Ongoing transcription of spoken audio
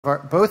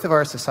both of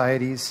our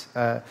societies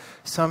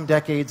some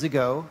decades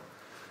ago.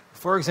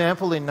 For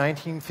example, in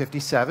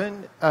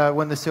 1957,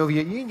 when the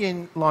Soviet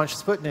Union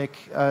launched Sputnik,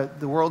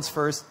 the world's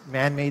first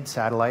man-made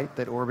satellite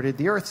that orbited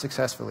the Earth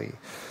successfully.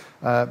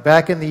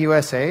 Back in the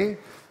USA,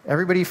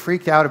 everybody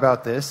freaked out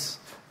about this.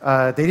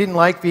 They didn't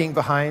like being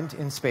behind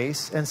in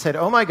space and said,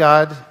 oh my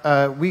God,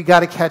 we got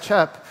to catch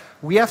up.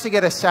 We have to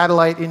get a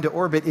satellite into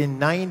orbit in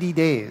 90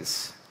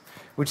 days,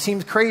 which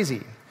seems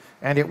crazy.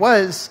 And it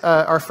was.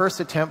 Our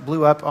first attempt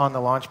blew up on the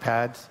launch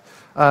pad.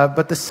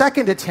 But the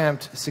second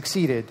attempt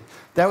succeeded.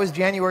 That was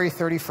January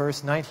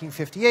 31st,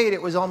 1958.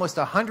 It was almost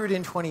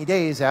 120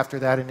 days after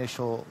that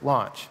initial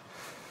launch,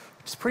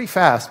 which is pretty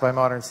fast by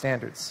modern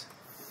standards.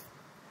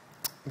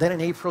 Then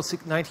in April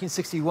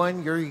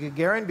 1961, Yuri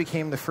Gagarin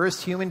became the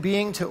first human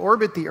being to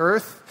orbit the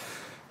Earth.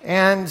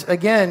 And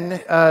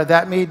again,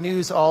 that made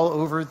news all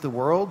over the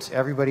world.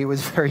 Everybody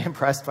was very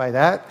impressed by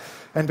that.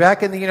 And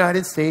back in the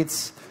United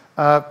States,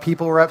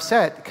 people were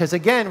upset because,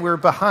 again, we're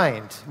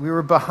behind. We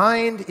were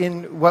behind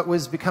in what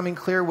was becoming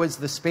clear was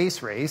the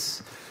space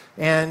race.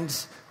 And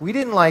we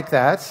didn't like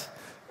that.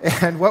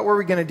 And what were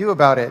we going to do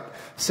about it?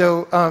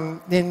 So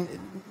in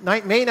May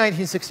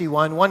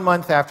 1961, 1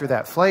 month after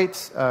that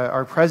flight,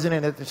 our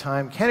president at the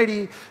time,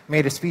 Kennedy,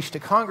 made a speech to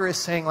Congress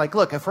saying, like,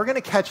 look, if we're going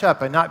to catch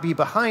up and not be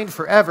behind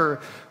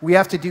forever, we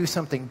have to do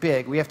something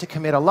big. We have to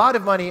commit a lot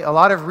of money, a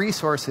lot of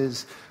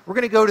resources. We're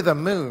going to go to the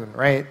moon,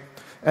 right?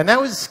 And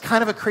that was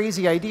kind of a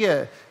crazy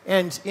idea.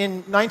 And in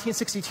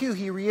 1962,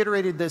 he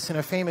reiterated this in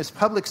a famous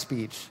public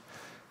speech.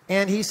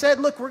 And he said,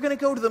 look, we're going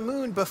to go to the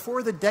moon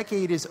before the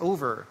decade is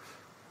over.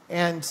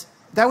 And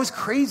that was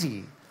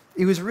crazy.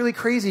 It was really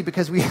crazy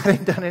because we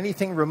hadn't done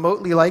anything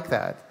remotely like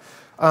that.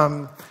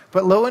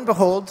 But lo and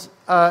behold,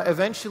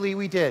 eventually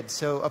we did.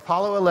 So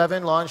Apollo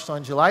 11 launched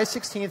on July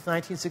 16th,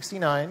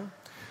 1969,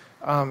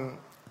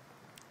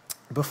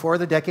 before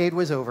the decade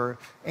was over.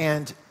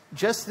 And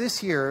just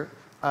this year,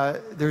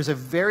 there's a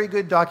very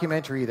good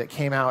documentary that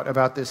came out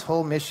about this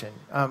whole mission.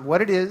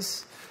 What it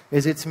is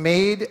it's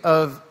made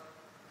of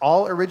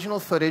all original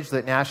footage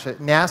that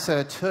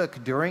NASA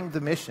took during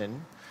the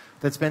mission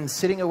that's been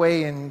sitting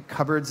away in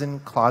cupboards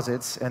and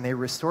closets, and they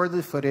restored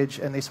the footage,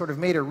 and they sort of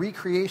made a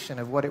recreation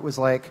of what it was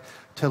like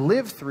to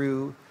live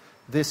through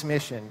this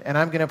mission. And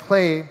I'm going to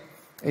play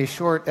a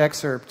short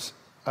excerpt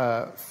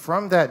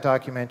from that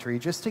documentary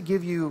just to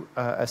give you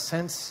a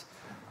sense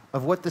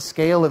of what the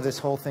scale of this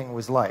whole thing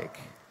was like.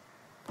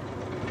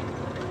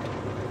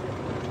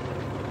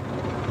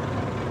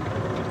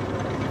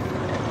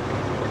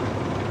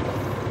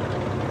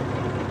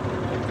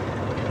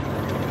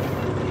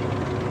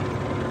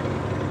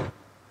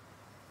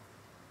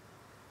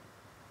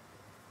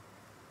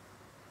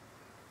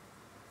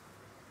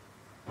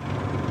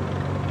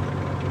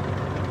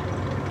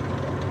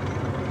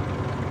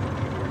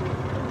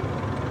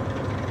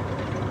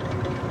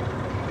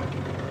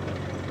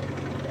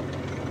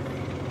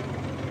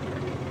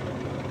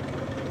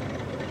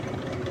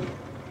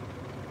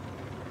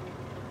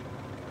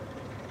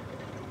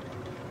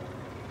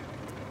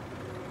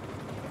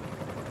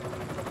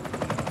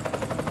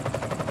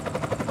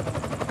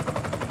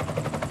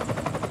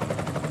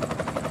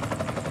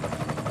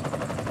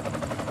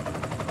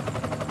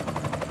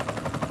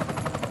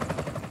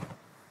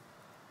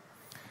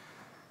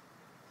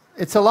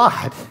 It's a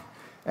lot,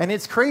 and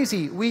it's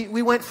crazy.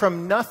 We went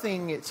from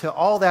nothing to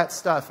all that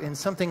stuff in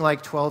something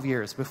like 12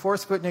 years. Before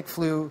Sputnik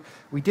flew,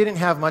 we didn't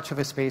have much of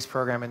a space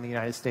program in the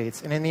United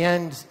States, and in the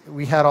end,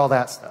 we had all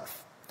that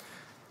stuff.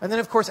 And then,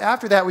 of course,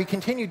 after that, we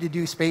continued to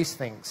do space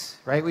things,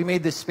 right? We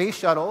made this space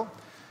shuttle.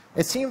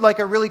 It seemed like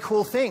a really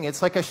cool thing.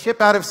 It's like a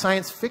ship out of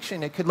science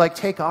fiction. It could, like,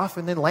 take off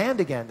and then land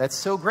again. That's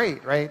so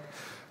great, right?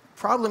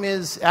 Problem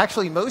is,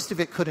 actually, most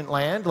of it couldn't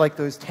land, like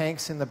those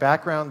tanks in the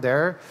background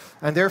there,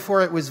 and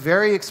therefore it was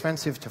very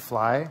expensive to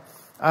fly,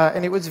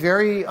 and it was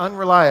very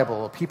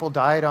unreliable. People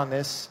died on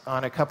this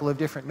on a couple of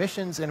different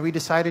missions, and we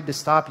decided to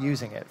stop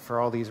using it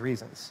for all these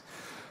reasons.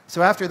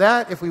 So after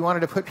that, if we wanted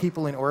to put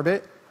people in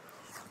orbit,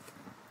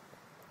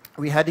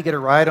 we had to get a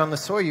ride on the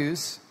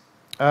Soyuz,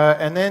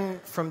 and then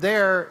from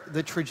there,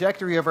 the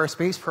trajectory of our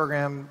space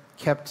program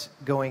kept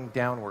going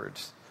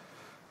downwards.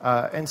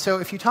 And so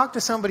if you talk to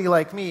somebody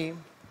like me,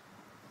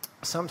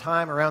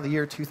 sometime around the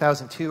year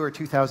 2002 or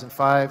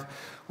 2005,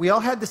 we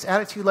all had this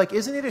attitude like,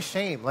 isn't it a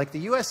shame? Like, the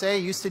USA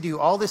used to do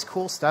all this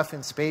cool stuff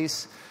in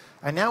space,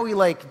 and now we,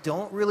 like,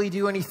 don't really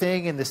do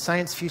anything, and the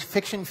science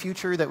fiction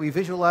future that we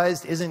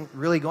visualized isn't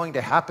really going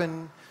to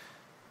happen,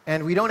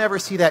 and we don't ever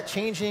see that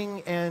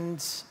changing,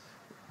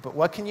 but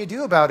what can you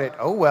do about it?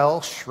 Oh,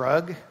 well,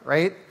 shrug,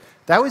 right?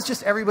 That was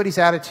just everybody's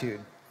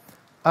attitude.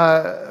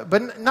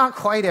 But not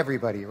quite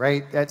everybody,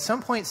 right? At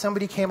some point,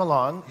 somebody came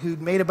along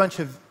who'd made a bunch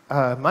of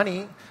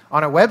money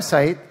on a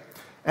website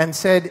and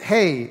said,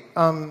 hey,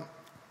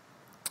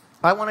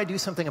 I want to do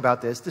something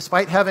about this.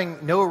 Despite having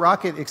no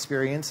rocket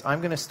experience,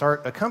 I'm going to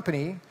start a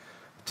company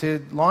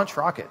to launch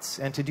rockets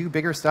and to do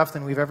bigger stuff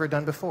than we've ever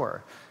done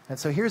before. And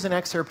so here's an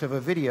excerpt of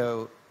a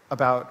video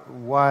about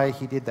why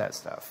he did that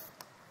stuff.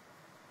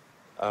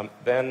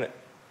 Then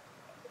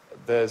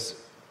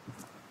there's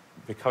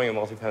becoming a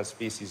multi-planet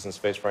species and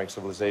spacefaring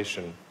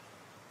civilization,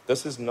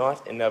 this is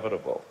not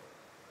inevitable.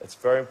 It's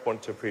very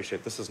important to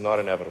appreciate this is not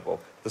inevitable.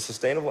 The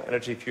sustainable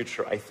energy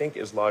future, I think,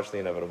 is largely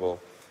inevitable,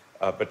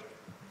 but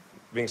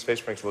being a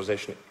spacefaring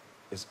civilization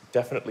is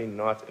definitely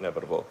not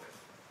inevitable.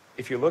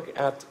 If you look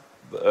at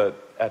the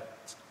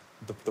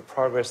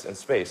progress in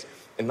space,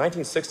 in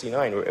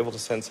 1969, we were able to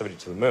send somebody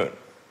to the moon.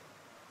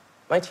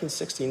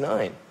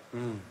 1969.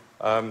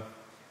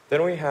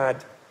 Then we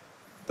had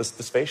the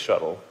space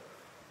shuttle.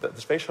 The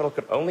space shuttle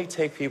could only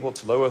take people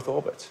to low Earth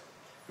orbit.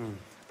 Then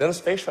the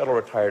space shuttle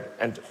retired,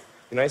 and the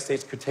United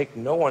States could take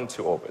no one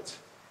to orbit.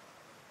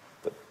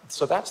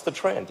 So that's the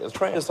trend. The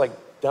trend is like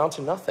down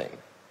to nothing.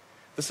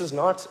 This is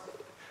not...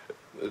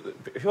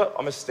 People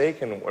are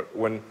mistaken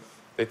when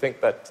they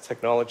think that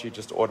technology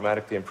just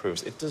automatically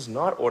improves. It does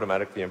not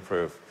automatically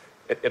improve.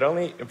 It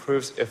only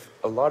improves if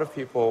a lot of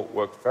people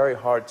work very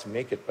hard to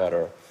make it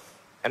better.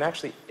 And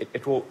actually,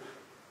 it will,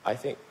 I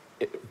think,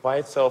 by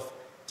itself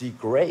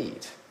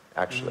degrade,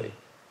 actually.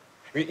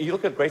 You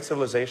look at great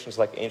civilizations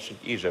like ancient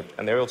Egypt,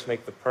 and they were able to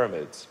make the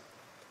pyramids,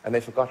 and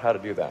they forgot how to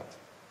do that.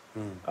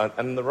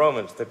 And the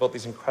Romans, they built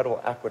these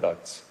incredible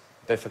aqueducts.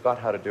 They forgot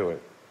how to do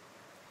it.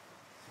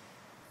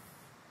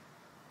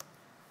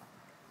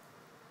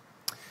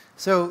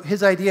 So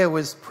his idea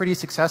was pretty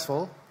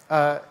successful.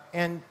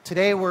 And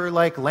today we're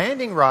like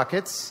landing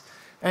rockets,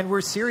 and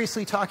we're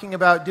seriously talking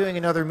about doing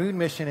another moon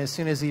mission as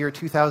soon as the year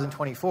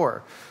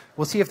 2024.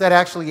 We'll see if that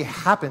actually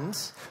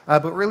happens,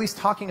 but we're at least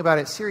talking about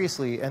it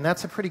seriously, and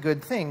that's a pretty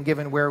good thing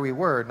given where we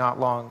were not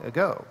long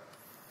ago.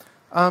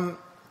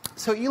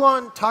 So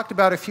Elon talked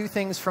about a few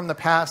things from the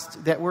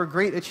past that were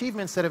great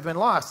achievements that have been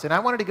lost, and I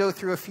wanted to go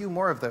through a few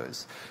more of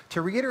those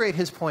to reiterate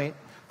his point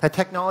that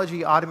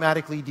technology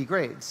automatically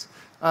degrades.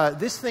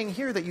 This thing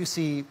here that you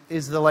see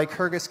is the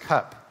Lycurgus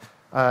cup.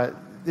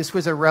 This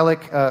was a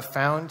relic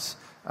found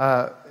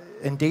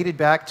and dated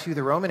back to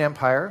the Roman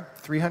Empire,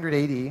 300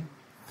 AD.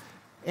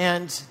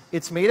 And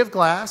it's made of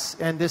glass,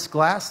 and this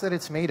glass that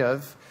it's made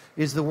of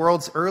is the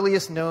world's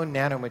earliest known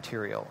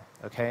nanomaterial.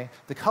 Okay?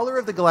 The color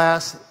of the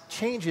glass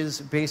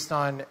changes based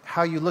on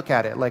how you look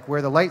at it, like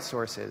where the light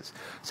source is.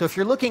 So if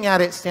you're looking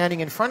at it standing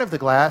in front of the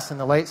glass and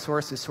the light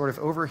source is sort of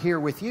over here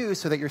with you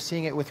so that you're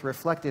seeing it with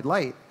reflected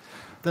light,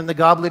 then the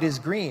goblet is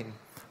green.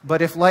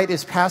 But if light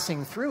is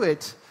passing through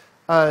it,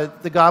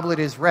 the goblet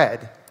is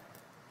red.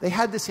 They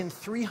had this in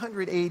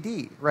 300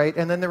 AD, right?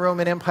 And then the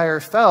Roman Empire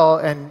fell,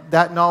 and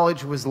that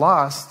knowledge was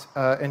lost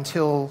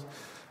until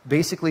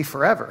basically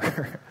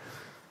forever.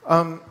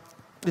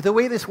 The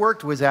way this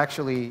worked was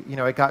actually,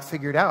 it got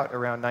figured out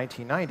around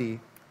 1990.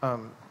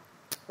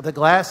 The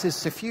glass is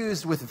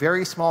suffused with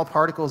very small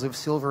particles of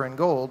silver and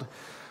gold.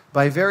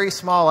 By very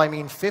small, I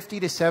mean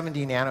 50 to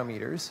 70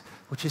 nanometers,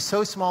 which is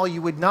so small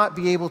you would not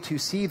be able to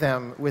see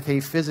them with a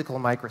physical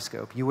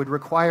microscope. You would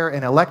require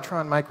an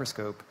electron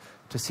microscope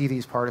to see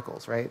these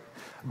particles, right?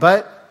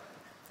 But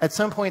at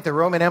some point, the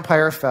Roman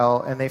Empire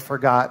fell, and they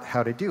forgot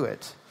how to do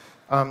it.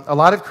 A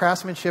lot of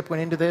craftsmanship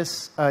went into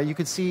this. You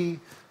could see,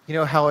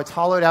 how it's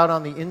hollowed out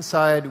on the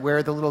inside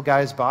where the little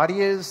guy's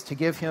body is to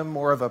give him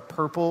more of a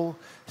purple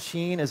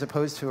sheen as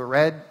opposed to a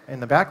red in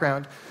the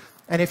background.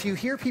 And if you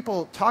hear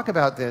people talk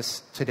about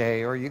this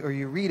today, or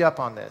you read up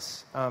on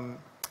this,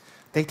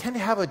 they tend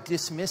to have a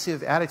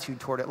dismissive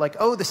attitude toward it, like,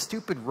 oh, the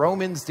stupid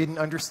Romans didn't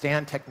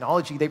understand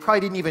technology. They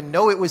probably didn't even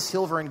know it was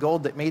silver and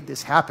gold that made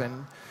this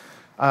happen.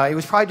 It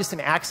was probably just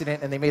an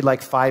accident, and they made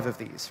like 5 of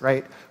these,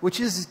 right? Which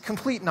is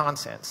complete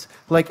nonsense.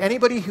 Like,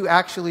 anybody who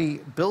actually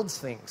builds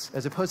things,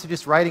 as opposed to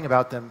just writing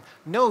about them,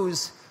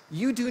 knows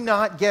you do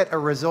not get a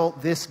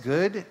result this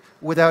good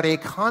without a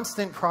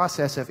constant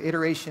process of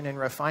iteration and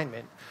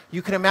refinement.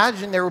 You can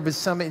imagine there was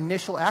some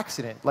initial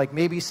accident, like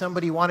maybe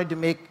somebody wanted to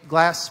make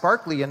glass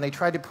sparkly and they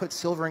tried to put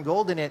silver and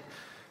gold in it,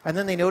 and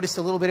then they noticed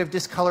a little bit of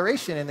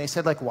discoloration and they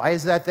said, like, why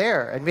is that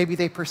there? And maybe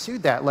they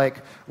pursued that,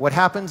 like, what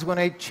happens when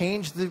I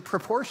change the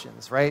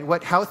proportions, right?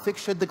 How thick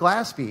should the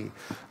glass be?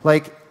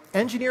 Like,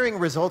 engineering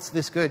results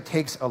this good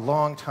takes a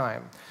long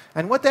time.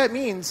 And what that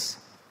means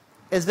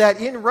is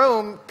that in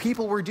Rome,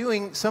 people were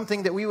doing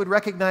something that we would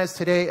recognize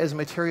today as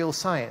material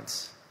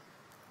science.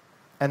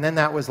 And then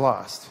that was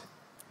lost.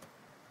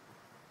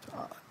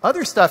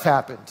 Other stuff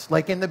happened.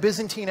 Like in the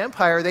Byzantine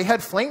Empire, they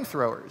had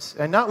flamethrowers,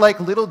 and not like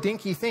little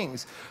dinky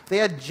things. They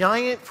had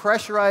giant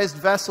pressurized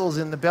vessels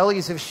in the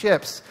bellies of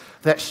ships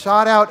that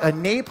shot out a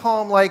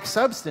napalm-like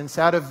substance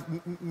out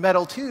of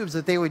metal tubes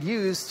that they would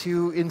use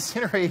to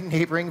incinerate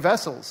neighboring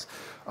vessels.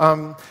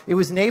 It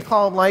was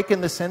napalm-like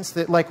in the sense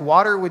that, like,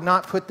 water would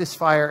not put this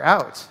fire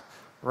out,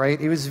 right?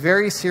 It was a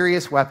very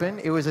serious weapon.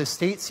 It was a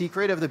state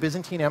secret of the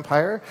Byzantine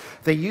Empire.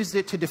 They used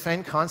it to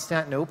defend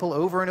Constantinople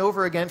over and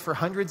over again for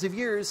hundreds of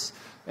years,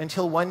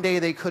 until one day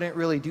they couldn't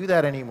really do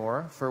that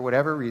anymore for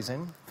whatever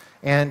reason.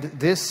 And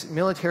this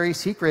military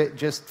secret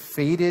just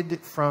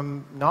faded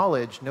from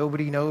knowledge.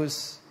 Nobody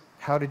knows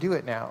how to do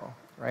it now,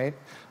 right?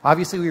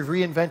 Obviously, we've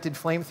reinvented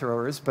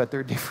flamethrowers, but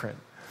they're different.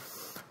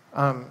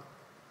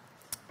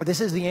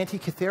 This is the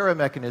Antikythera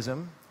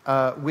mechanism.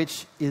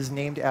 which is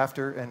named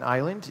after an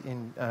island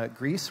in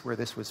Greece where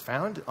this was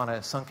found on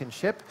a sunken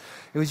ship.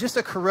 It was just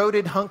a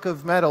corroded hunk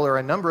of metal, or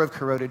a number of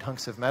corroded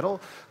hunks of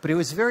metal, but it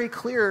was very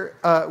clear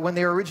when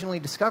they were originally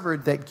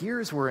discovered that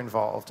gears were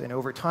involved. And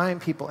over time,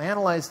 people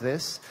analyzed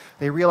this.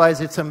 They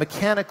realized it's a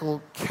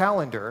mechanical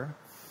calendar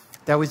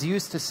that was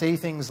used to say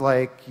things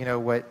like, you know,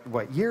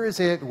 what year is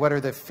it? What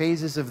are the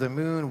phases of the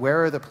moon?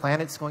 Where are the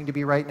planets going to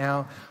be right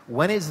now?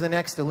 When is the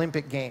next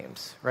Olympic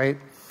Games, right?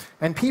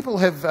 And people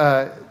have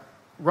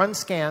run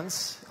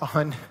scans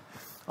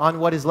on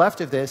what is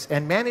left of this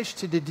and managed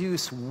to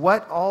deduce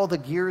what all the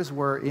gears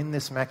were in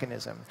this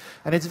mechanism.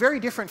 And it's very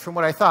different from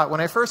what I thought.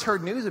 When I first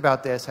heard news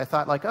about this, I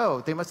thought like,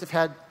 oh, they must have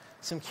had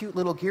some cute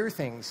little gear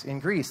things in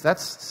Greece.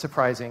 That's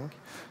surprising.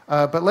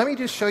 But let me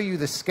just show you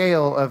the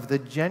scale of the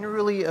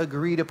generally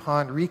agreed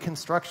upon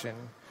reconstruction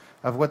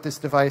of what this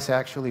device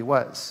actually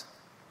was.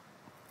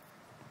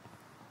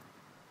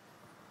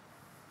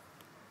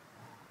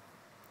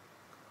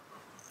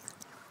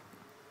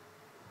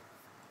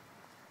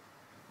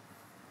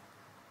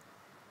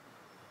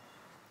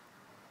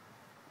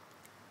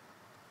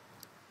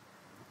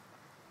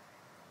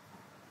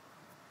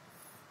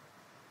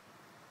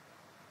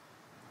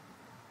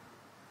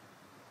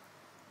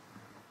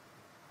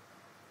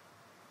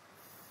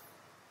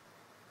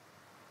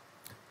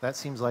 That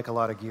seems like a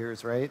lot of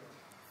gears, right?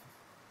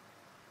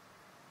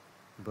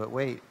 But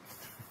wait,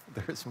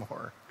 there's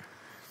more.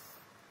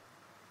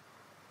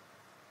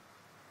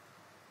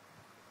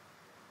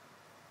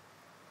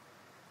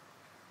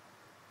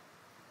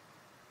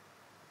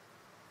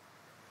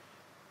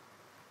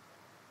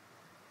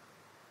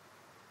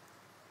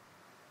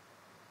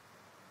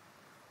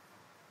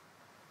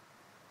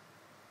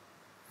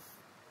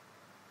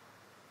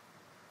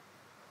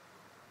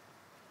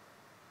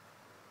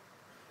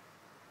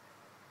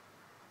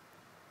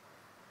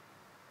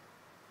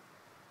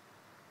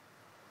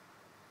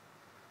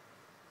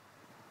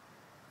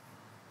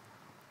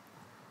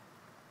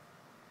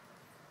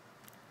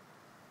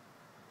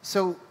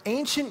 So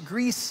ancient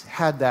Greece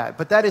had that,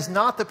 but that is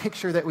not the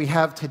picture that we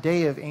have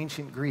today of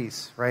ancient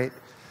Greece, right?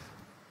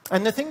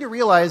 And the thing to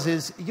realize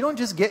is you don't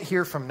just get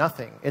here from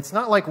nothing. It's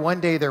not like one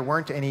day there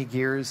weren't any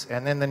gears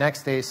and then the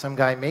next day some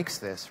guy makes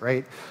this,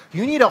 right?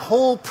 You need a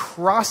whole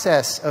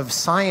process of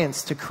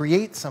science to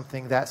create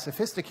something that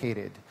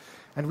sophisticated.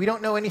 And we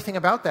don't know anything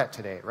about that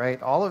today,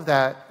 right? All of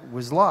that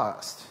was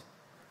lost.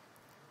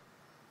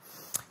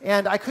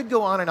 And I could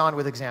go on and on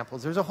with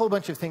examples. There's a whole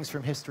bunch of things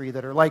from history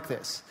that are like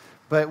this.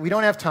 But we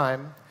don't have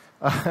time.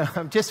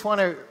 I just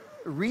want to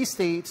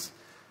restate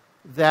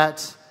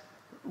that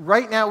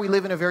right now we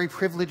live in a very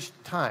privileged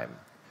time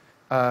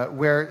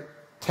where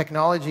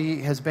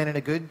technology has been in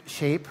a good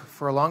shape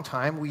for a long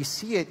time. We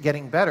see it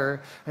getting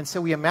better, and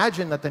so we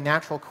imagine that the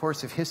natural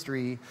course of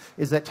history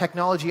is that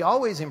technology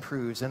always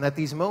improves and that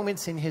these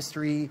moments in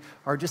history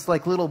are just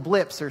like little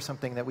blips or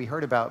something that we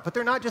heard about. But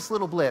they're not just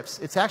little blips.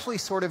 It's actually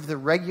sort of the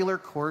regular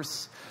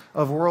course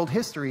of world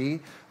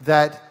history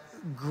that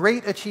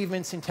great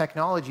achievements in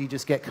technology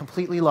just get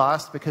completely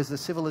lost because the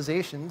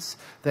civilizations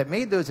that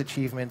made those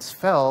achievements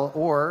fell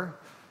or,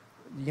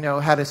 you know,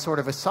 had a sort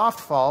of a soft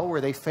fall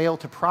where they fail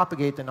to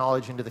propagate the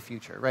knowledge into the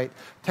future, right?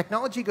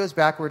 Technology goes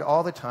backward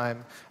all the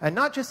time, and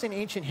not just in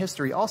ancient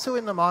history, also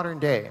in the modern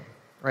day,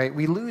 right?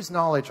 We lose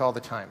knowledge all the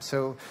time.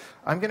 So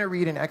I'm going to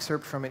read an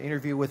excerpt from an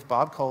interview with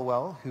Bob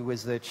Colwell, who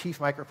was the chief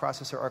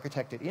microprocessor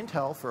architect at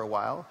Intel for a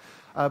while.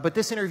 But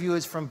this interview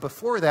is from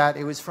before that.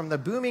 It was from the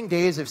booming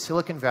days of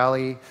Silicon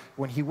Valley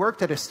when he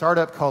worked at a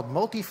startup called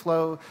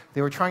Multiflow.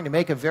 They were trying to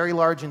make a very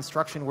large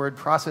instruction word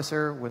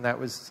processor when that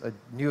was a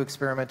new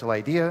experimental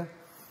idea.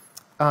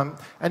 And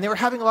they were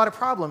having a lot of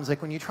problems.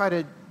 Like when you try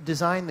to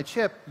design the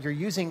chip, you're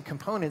using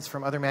components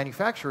from other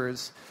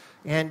manufacturers,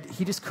 and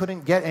he just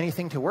couldn't get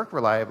anything to work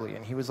reliably.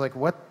 And he was like,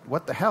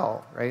 what the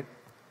hell, right?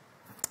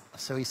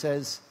 So he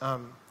says,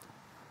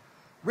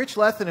 Rich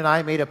Lethin and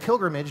I made a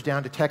pilgrimage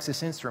down to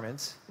Texas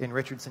Instruments in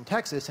Richardson,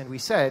 Texas, and we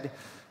said,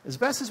 as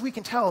best as we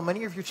can tell,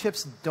 many of your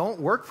chips don't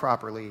work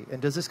properly,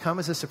 and does this come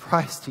as a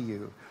surprise to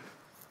you?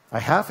 I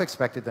half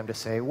expected them to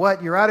say,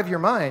 what, you're out of your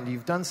mind,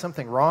 you've done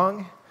something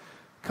wrong?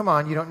 Come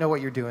on, you don't know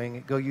what you're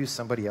doing, go use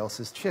somebody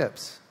else's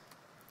chips.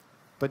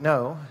 But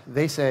no,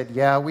 they said,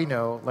 yeah, we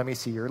know, let me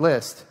see your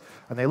list.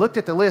 And they looked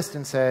at the list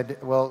and said,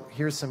 well,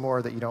 here's some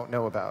more that you don't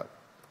know about.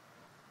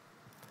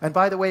 And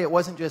by the way, it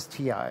wasn't just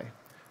TI.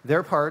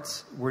 Their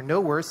parts were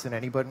no worse than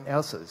anybody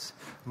else's.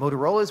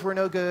 Motorola's were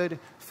no good,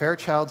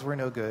 Fairchild's were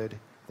no good.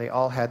 They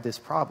all had this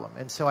problem.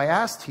 And so I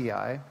asked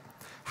TI,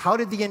 how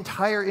did the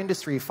entire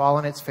industry fall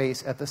on its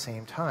face at the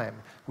same time?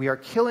 We are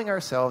killing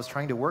ourselves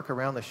trying to work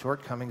around the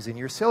shortcomings in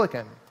your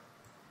silicon.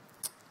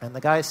 And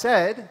the guy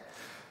said,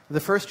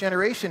 the first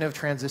generation of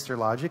transistor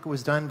logic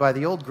was done by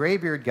the old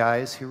graybeard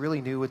guys who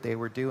really knew what they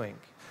were doing.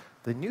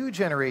 The new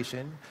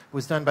generation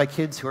was done by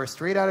kids who are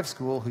straight out of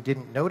school who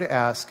didn't know to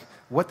ask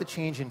what the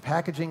change in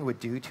packaging would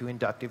do to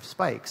inductive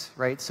spikes,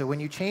 right? So when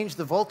you change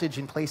the voltage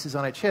in places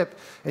on a chip,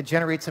 it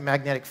generates a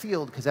magnetic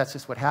field because that's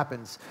just what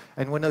happens.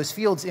 And when those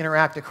fields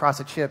interact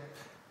across a chip,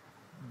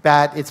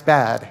 it's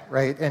bad,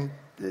 right? And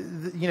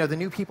the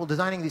new people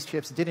designing these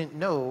chips didn't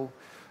know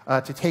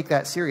to take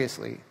that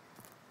seriously.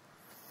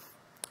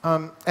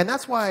 And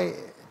that's why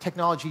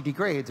technology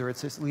degrades, or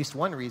it's at least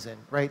one reason,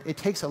 right? It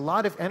takes a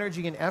lot of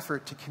energy and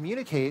effort to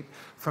communicate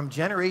from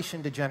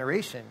generation to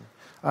generation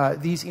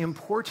these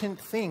important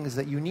things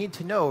that you need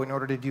to know in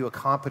order to do a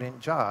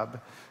competent job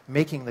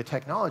making the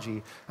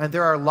technology. And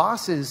there are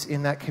losses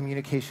in that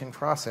communication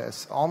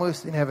process,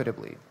 almost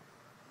inevitably.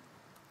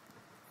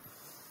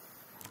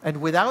 And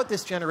without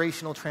this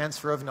generational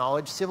transfer of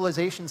knowledge,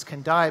 civilizations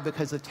can die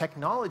because the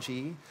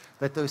technology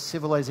that those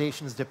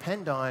civilizations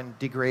depend on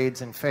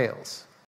degrades and fails.